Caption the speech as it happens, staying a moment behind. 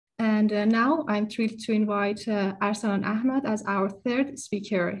And now I'm thrilled to invite Arslan Ahmed as our third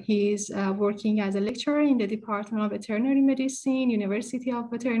speaker. He is working as a lecturer in the Department of Veterinary Medicine, University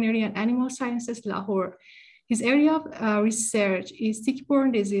of Veterinary and Animal Sciences, Lahore. His area of research is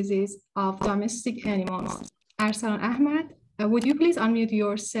tick-borne diseases of domestic animals. Arslan Ahmed, would you please unmute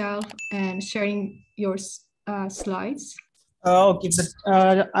yourself and sharing your slides? My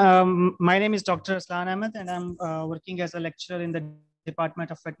name is Dr. Arslan Ahmed, and I'm working as a lecturer in the Department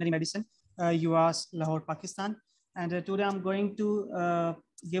of Veterinary Medicine, UAS, Lahore, Pakistan. And today I'm going to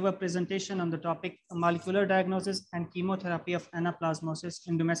give a presentation on the topic molecular diagnosis and chemotherapy of anaplasmosis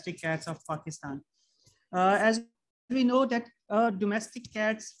in domestic cats of Pakistan. As we know that domestic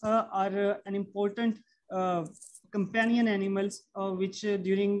cats are an important companion animals which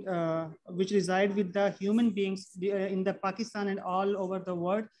reside with the human beings in the Pakistan and all over the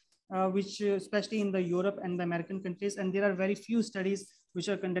world, which especially in the Europe and the American countries. And there are very few studies which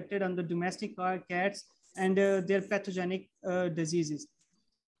are conducted on the domestic cats and their pathogenic diseases.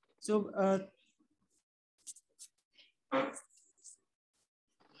 So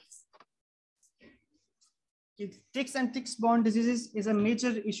ticks and tick-borne diseases is a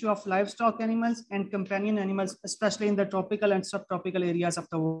major issue of livestock animals and companion animals, especially in the tropical and subtropical areas of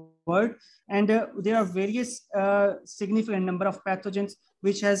the world. And there are various significant number of pathogens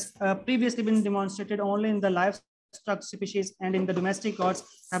which has previously been demonstrated only in the livestock species, and in the domestic cats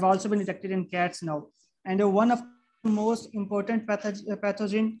have also been detected in cats now. And one of the most important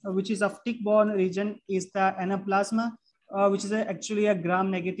pathogen which is of tick-borne region is the Anaplasma, which is actually a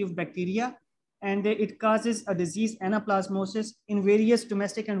gram-negative bacteria. And it causes a disease, anaplasmosis, in various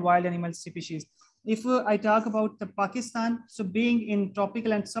domestic and wild animal species. If I talk about the Pakistan, so being in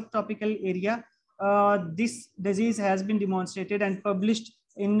tropical and subtropical area, this disease has been demonstrated and published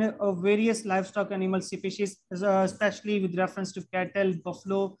in various livestock animal species, especially with reference to cattle,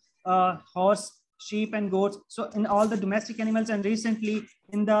 buffalo, horse, sheep, and goats. So in all the domestic animals, and recently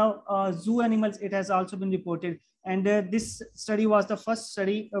in the zoo animals, it has also been reported. And this study was the first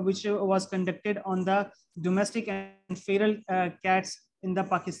study which was conducted on the domestic and feral cats in the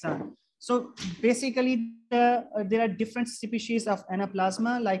Pakistan. So basically, there are different species of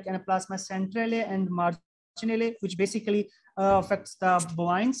anaplasma, like Anaplasma centrale and marginale, which basically affects the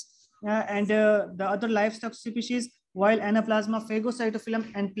bovines, and the other livestock species, while Anaplasma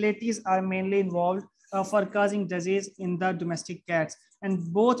phagocytophilum and platelets are mainly involved for causing disease in the domestic cats.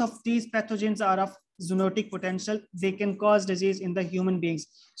 And both of these pathogens are of zoonotic potential. They can cause disease in the human beings.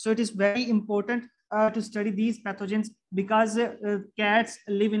 So it is very important to study these pathogens, because cats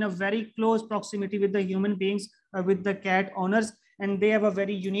live in a very close proximity with the human beings, with the cat owners, and they have a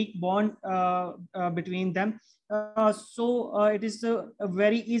very unique bond between them. So it is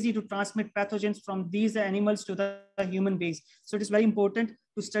very easy to transmit pathogens from these animals to the human beings. So it is very important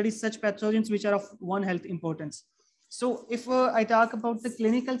to study such pathogens which are of one health importance. So if I talk about the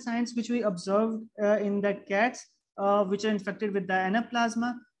clinical signs which we observed in the cats which are infected with the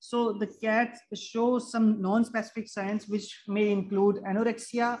Anaplasma, so the cats show some non-specific signs which may include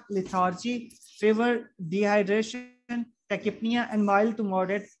anorexia, lethargy, fever, dehydration, tachypnea, and mild to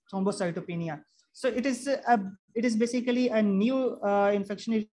moderate thrombocytopenia. So it is basically a new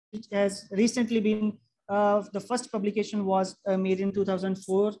infection. It has recently been, the first publication was made in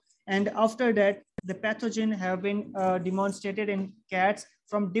 2004. And after that, the pathogen have been demonstrated in cats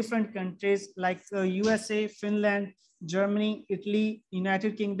from different countries like USA, Finland, Germany, Italy,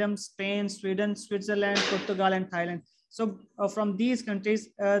 United Kingdom, Spain, Sweden, Switzerland, Portugal, and Thailand. So from these countries,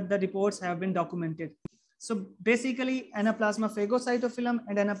 the reports have been documented. So basically, Anaplasma phagocytophilum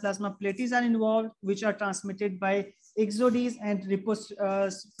and Anaplasma platis are involved, which are transmitted by Ixodes and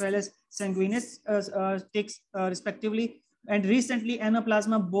Rhipocephalus sanguinis ticks, respectively. And recently,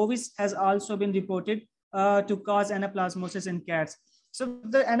 Anaplasma bovis has also been reported to cause anaplasmosis in cats. So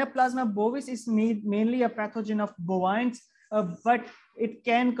the Anaplasma bovis is mainly a pathogen of bovines, but it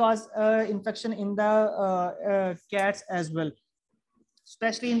can cause infection in the cats as well.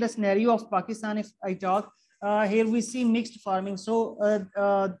 Especially in the scenario of Pakistan, if I talk, here we see mixed farming. So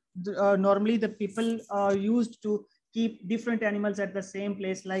normally the people are used to keep different animals at the same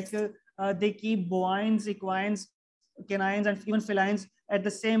place, like they keep bovines, equines, canines, and even felines at the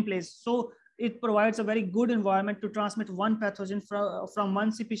same place. So it provides a very good environment to transmit one pathogen from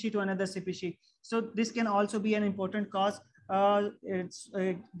one species to another species. So this can also be an important cause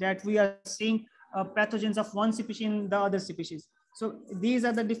that we are seeing pathogens of one species in the other species. So these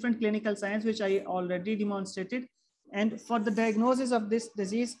are the different clinical signs which I already demonstrated. And for the diagnosis of this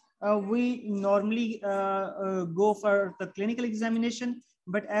disease, we normally go for the clinical examination.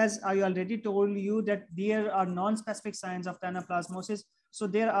 But as I already told you that there are non-specific signs of the anaplasmosis, So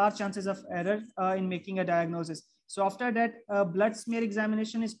there are chances of error in making a diagnosis. So after that, blood smear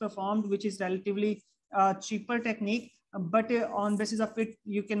examination is performed, which is relatively cheaper technique, but on basis of it,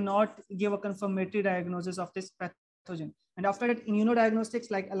 you cannot give a confirmatory diagnosis of this pathogen. And after that,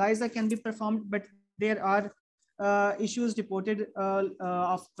 immunodiagnostics like ELISA can be performed, but there are issues reported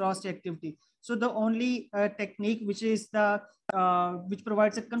of cross-reactivity. So the only technique which is the which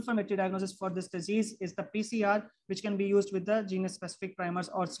provides a confirmatory diagnosis for this disease is the PCR, which can be used with the genus-specific primers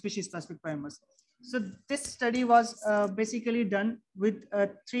or species-specific primers. So this study was basically done with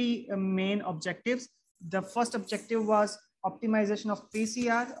three main objectives. The first objective was optimization of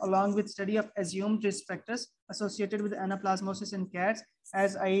PCR along with study of assumed risk factors associated with anaplasmosis in cats.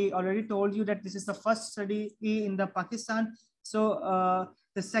 As I already told you that this is the first study in the Pakistan. So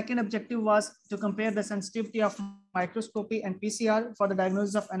the second objective was to compare the sensitivity of microscopy and PCR for the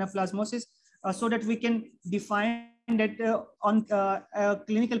diagnosis of anaplasmosis so that we can define that a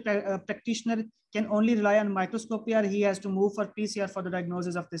clinical practitioner can only rely on microscopy or he has to move for PCR for the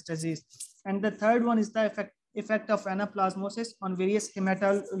diagnosis of this disease. And the third one is the effect of anaplasmosis on various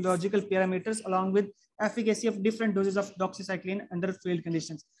hematological parameters along with efficacy of different doses of doxycycline under field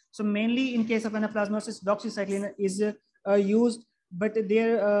conditions. So mainly in case of anaplasmosis, doxycycline is used, but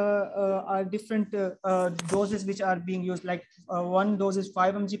there are different doses which are being used, like one dose is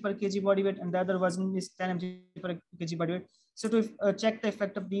 5 mg per kg body weight and the other one is 10 mg per kg body weight. So to check the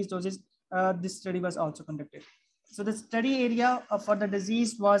effect of these doses, this study was also conducted. So the study area for the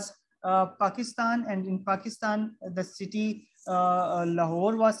disease was Pakistan, and in Pakistan, the city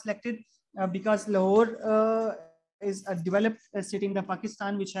Lahore was selected because Lahore is a developed city in the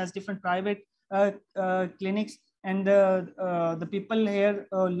Pakistan, which has different private clinics, and the people here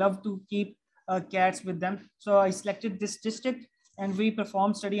love to keep cats with them. So I selected this district, and we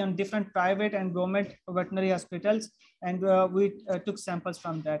performed study on different private and government veterinary hospitals, and we took samples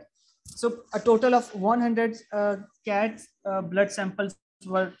from that. So a total of 100 cats blood samples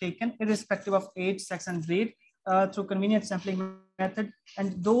were taken, irrespective of age, sex, and breed, through convenient sampling method.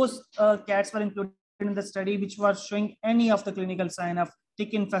 And those cats were included in the study which were showing any of the clinical sign of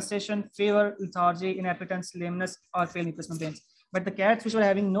tick infestation, fever, lethargy, inappetence, lameness, or failed mucous membranes. But the cats which were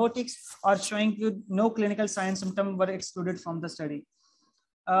having no ticks or showing no clinical sign symptom were excluded from the study.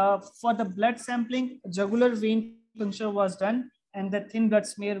 For the blood sampling, jugular vein puncture was done, and the thin blood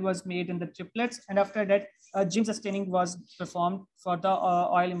smear was made in the triplets. And after that, gene staining was performed for the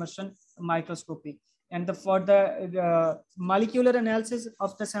oil immersion microscopy. And for the molecular analysis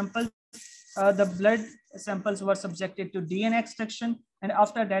of the samples, the blood samples were subjected to DNA extraction. And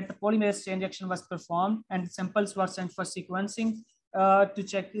after that, the polymerase chain reaction was performed, and samples were sent for sequencing to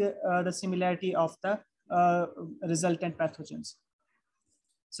check the similarity of the resultant pathogens.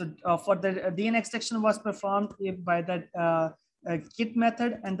 So for the DNA extraction was performed by the kit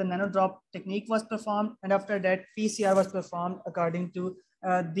method, and the nanodrop technique was performed. And after that, PCR was performed according to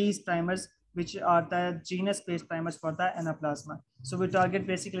these primers, which are the genus-based primers for the anaplasma. So we target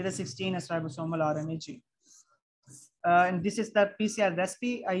basically the 16S ribosomal RNA gene. And this is the PCR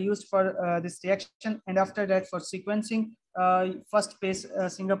recipe I used for this reaction. And after that, for sequencing, first phase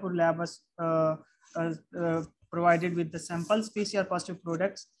Singapore lab was provided with the samples, PCR positive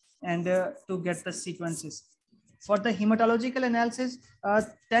products, and to get the sequences. For the hematological analysis,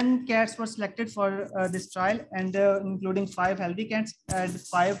 10 cats were selected for this trial, and including 5 healthy cats and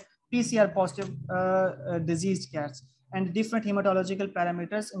 5 PCR positive diseased cats, and different hematological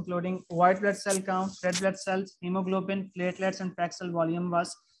parameters, including white blood cell count, red blood cells, hemoglobin, platelets, and packed cell volume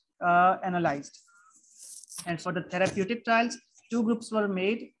was analyzed. And for the therapeutic trials, 2 groups were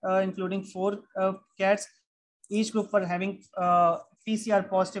made, including 4 cats. Each group were having PCR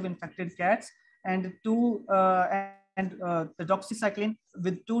positive infected cats, and the doxycycline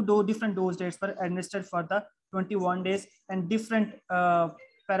with 2 different dose dates were administered for the 21 days, and different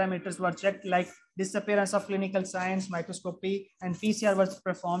parameters were checked, like disappearance of clinical signs, microscopy, and PCR was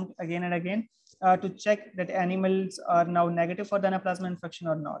performed again and again to check that animals are now negative for the anaplasma infection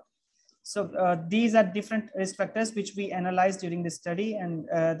or not. So these are different risk factors which we analyzed during this study, and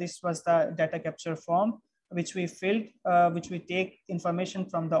this was the data capture form which we filled, which we take information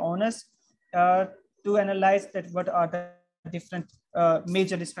from the owners to analyze that what are the different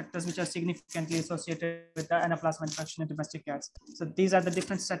major risk factors which are significantly associated with the anaplasma infection in domestic cats. So these are the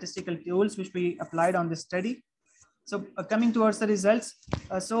different statistical tools which we applied on this study. So coming towards the results,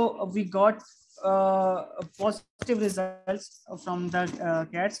 so we got positive results from the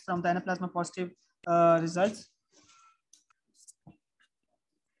cats, from the anaplasma positive results.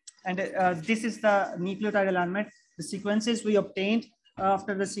 And this is the nucleotide alignment. The sequences we obtained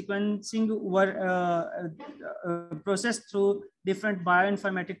after the sequencing were processed through different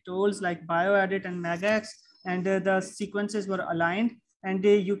bioinformatic tools like BioEdit and MAGAX, and the sequences were aligned. And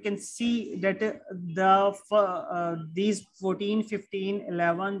you can see that these 14, 15,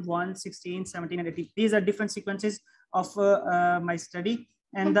 11, 1, 16, 17, and 18, these are different sequences of my study.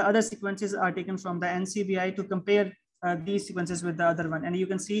 And the other sequences are taken from the NCBI to compare these sequences with the other one. And you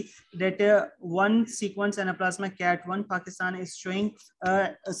can see that one sequence, Anaplasma cat 1 Pakistan, is showing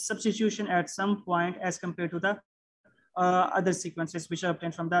a substitution at some point as compared to the other sequences which are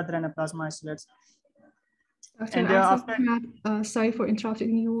obtained from the other Anaplasma isolates. Dr. Arslan, sorry for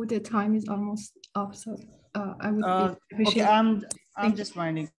interrupting you. The time is almost up, so I would appreciate. Okay, I'm just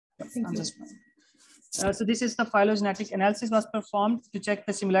winding. So this is the phylogenetic analysis was performed to check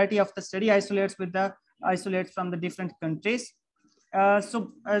the similarity of the study isolates with the isolates from the different countries.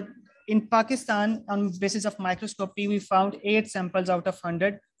 In Pakistan, on basis of microscopy, we found 8 samples out of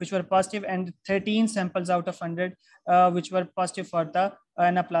 100 which were positive, and 13 samples out of 100 which were positive for the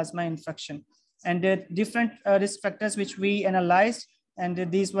Anaplasma infection. And the different risk factors which we analyzed,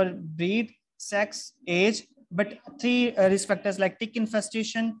 and these were breed, sex, age, but 3 risk factors like tick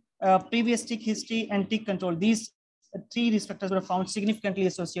infestation, previous tick history, and tick control. These 3 risk factors were found significantly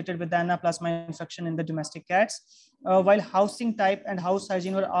associated with the Anaplasma infection in the domestic cats, while housing type and house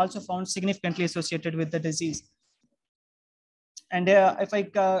hygiene were also found significantly associated with the disease. And if I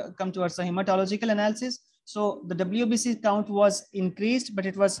come towards the hematological analysis, so the WBC count was increased, but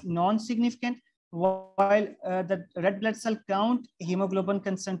it was non-significant, while the red blood cell count, hemoglobin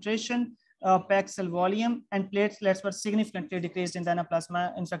concentration, packed cell volume, and platelets were significantly decreased in the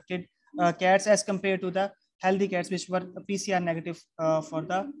Anaplasma infected cats as compared to the healthy cats which were PCR negative for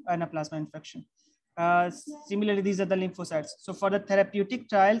the Anaplasma infection. Similarly, these are the lymphocytes. So for the therapeutic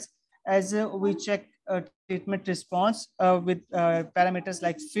trials, as we check treatment response with parameters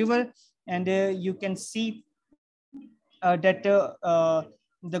like fever, and you can see that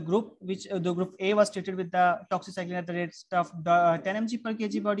the group A was treated with the doxycycline at the rate of 10 mg per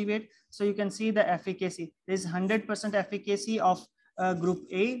kg body weight. So you can see the efficacy. There is 100% efficacy of group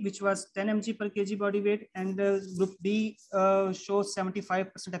A, which was 10 mg per kg body weight, and group B shows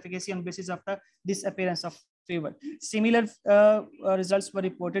 75% efficacy on basis of the disappearance of fever. Similar results were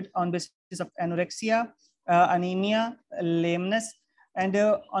reported on basis of anorexia, anemia, lameness. And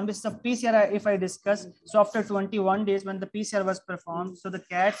on basis of PCR, if I discuss, so after 21 days when the PCR was performed, so the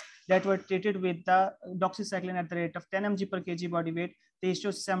cats that were treated with the doxycycline at the rate of 10 mg per kg body weight, they show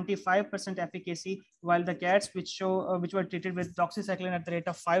 75% efficacy, while the cats which were treated with doxycycline at the rate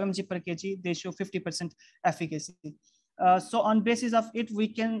of 5 mg per kg, they show 50% efficacy. So on basis of it, we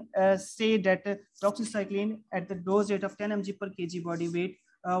can say that doxycycline at the dose rate of 10 mg per kg body weight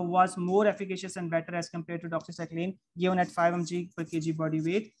was more efficacious and better as compared to doxycycline given at 5 mg per kg body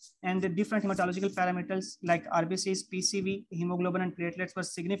weight. And the different hematological parameters like RBCs, PCV, hemoglobin, and platelets were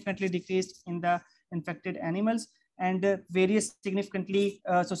significantly decreased in the infected animals, and various significantly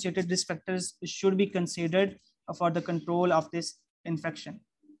associated risk factors should be considered for the control of this infection.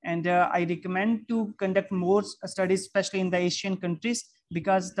 And I recommend to conduct more studies, especially in the Asian countries,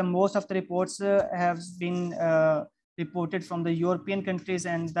 because the most of the reports have been reported from the European countries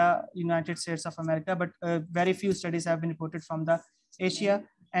and the United States of America, but very few studies have been reported from the Asia.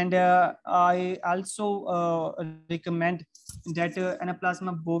 And I also recommend that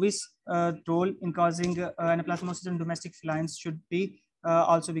Anaplasma bovis role in causing anaplasmosis in domestic felines should be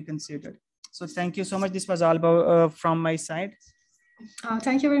also be considered. So thank you so much. This was all about, from my side.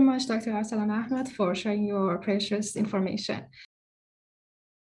 Thank you very much, Dr. Arslan Ahmed, for sharing your precious information.